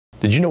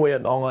Did you know we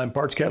had an online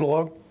parts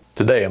catalog?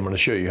 Today I'm going to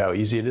show you how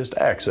easy it is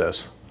to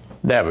access,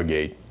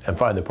 navigate, and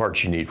find the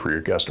parts you need for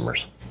your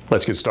customers.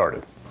 Let's get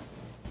started.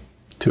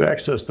 To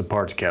access the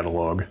parts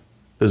catalog,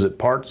 visit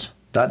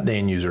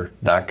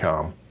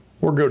parts.danuser.com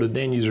or go to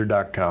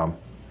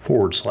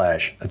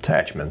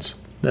danuser.com/attachments,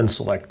 then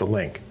select the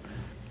link.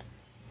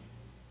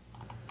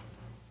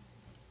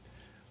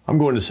 I'm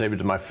going to save it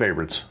to my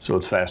favorites so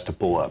it's fast to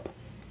pull up.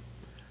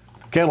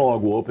 The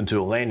catalog will open to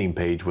a landing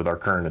page with our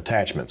current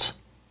attachments.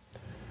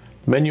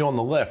 The menu on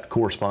the left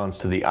corresponds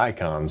to the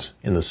icons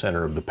in the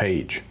center of the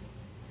page.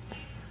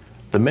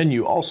 The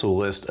menu also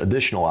lists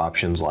additional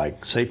options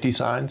like safety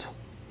signs,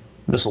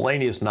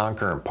 miscellaneous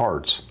non-current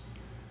parts,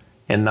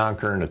 and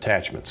non-current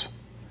attachments.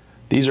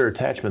 These are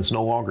attachments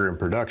no longer in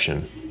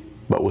production,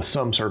 but with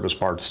some service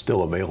parts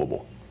still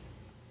available.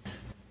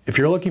 If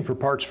you're looking for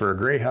parts for a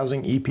gray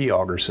housing EP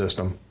auger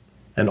system,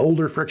 an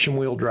older friction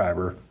wheel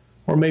driver,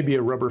 or maybe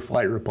a rubber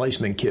flight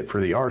replacement kit for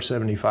the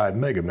R75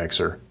 Mega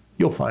Mixer,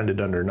 you'll find it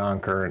under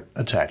non-current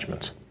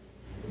attachments.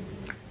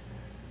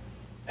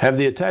 Have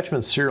the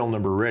attachment serial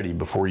number ready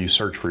before you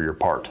search for your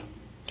part.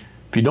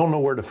 If you don't know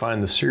where to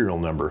find the serial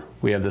number,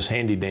 we have this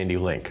handy dandy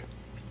link.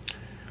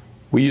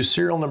 We use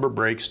serial number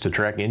breaks to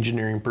track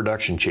engineering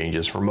production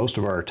changes for most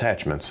of our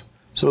attachments,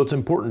 so it's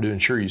important to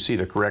ensure you see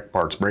the correct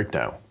parts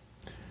breakdown.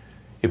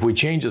 If we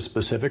change a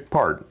specific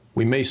part,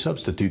 we may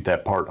substitute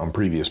that part on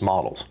previous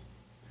models.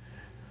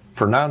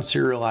 For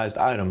non-serialized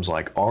items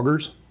like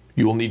augers,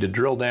 you will need to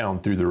drill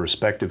down through the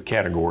respective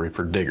category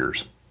for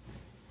diggers.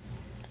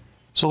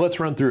 So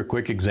let's run through a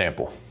quick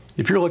example.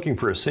 If you're looking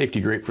for a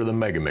safety grate for the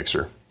Mega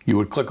Mixer, you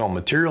would click on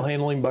Material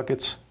Handling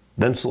Buckets,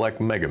 then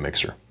select Mega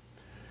Mixer.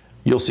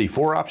 You'll see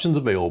 4 options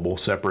available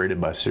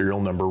separated by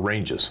serial number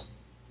ranges.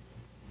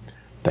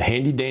 The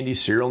handy dandy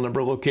serial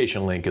number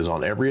location link is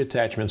on every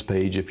attachments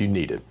page if you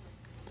need it.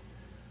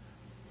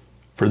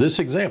 For this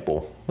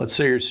example, let's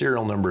say your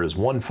serial number is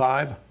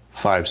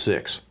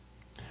 1556.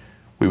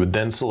 We would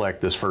then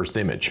select this first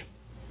image.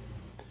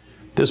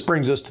 This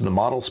brings us to the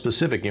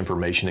model-specific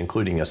information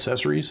including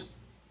accessories,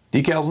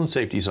 decals and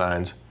safety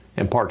signs,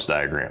 and parts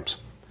diagrams.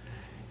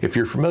 If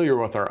you're familiar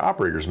with our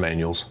operator's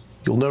manuals,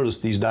 you'll notice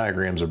these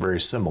diagrams are very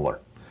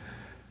similar.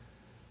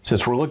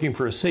 Since we're looking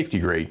for a safety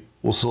grate,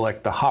 we'll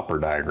select the hopper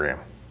diagram.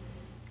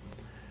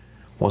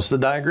 Once the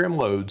diagram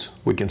loads,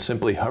 we can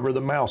simply hover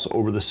the mouse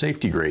over the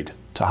safety grate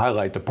to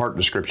highlight the part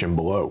description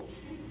below.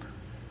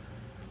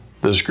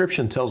 The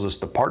description tells us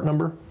the part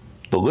number,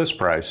 the list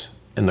price,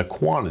 and the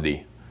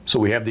quantity, so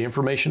we have the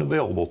information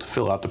available to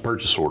fill out the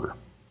purchase order.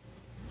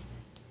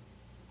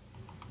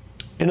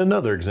 In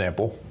another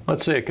example,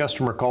 let's say a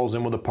customer calls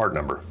in with a part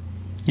number.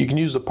 You can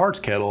use the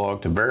parts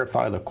catalog to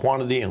verify the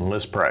quantity and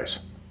list price.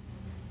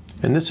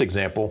 In this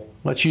example,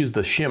 let's use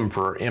the shim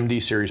for our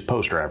MD series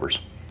post drivers.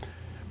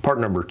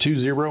 Part number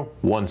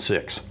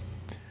 2016.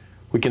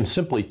 We can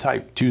simply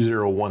type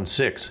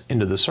 2016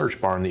 into the search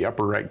bar in the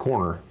upper right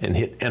corner and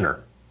hit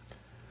enter.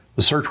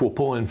 The search will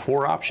pull in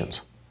 4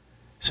 options.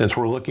 Since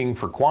we're looking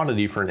for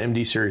quantity for an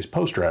MD series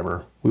post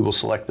driver, we will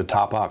select the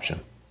top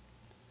option.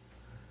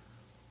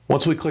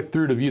 Once we click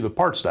through to view the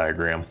parts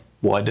diagram,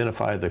 we'll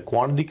identify the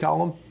quantity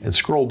column and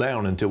scroll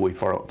down until we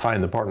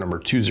find the part number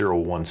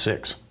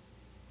 2016.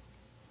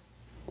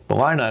 The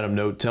line item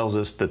note tells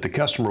us that the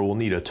customer will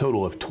need a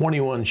total of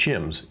 21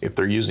 shims if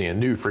they're using a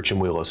new friction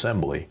wheel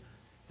assembly,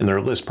 and their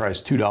list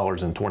price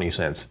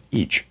 $2.20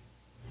 each.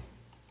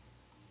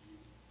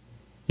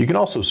 You can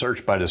also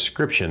search by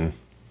description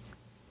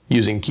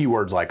using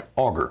keywords like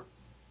auger.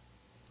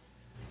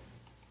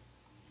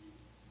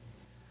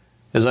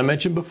 As I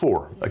mentioned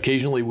before,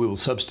 occasionally we will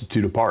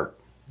substitute a part.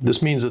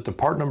 This means that the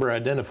part number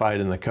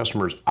identified in the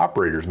customer's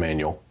operator's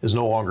manual is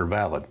no longer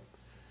valid.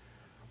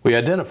 We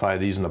identify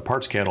these in the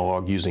parts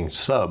catalog using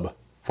sub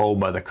followed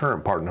by the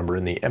current part number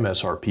in the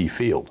MSRP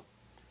field.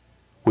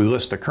 We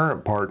list the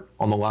current part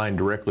on the line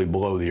directly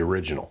below the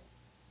original.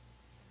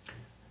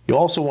 You'll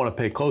also want to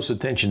pay close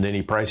attention to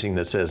any pricing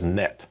that says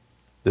net.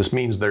 This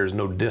means there is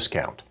no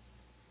discount.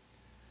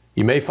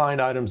 You may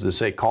find items that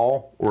say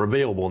call or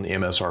available in the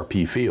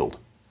MSRP field.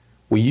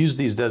 We use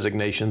these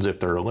designations if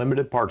there are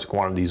limited parts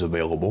quantities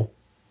available,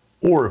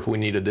 or if we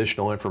need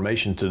additional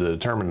information to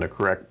determine the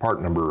correct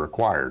part number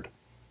required.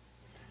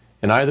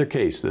 In either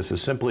case, this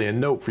is simply a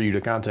note for you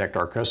to contact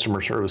our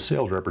customer service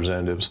sales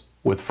representatives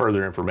with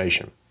further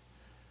information.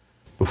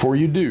 Before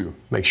you do,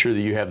 make sure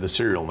that you have the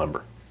serial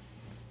number.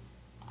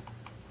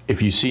 If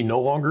you see no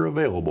longer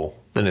available,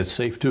 then it's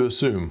safe to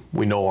assume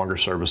we no longer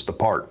service the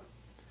part.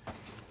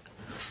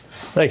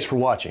 Thanks for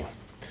watching.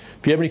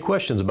 If you have any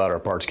questions about our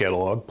parts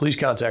catalog, please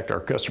contact our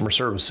customer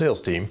service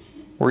sales team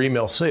or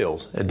email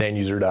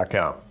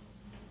sales@danuser.com.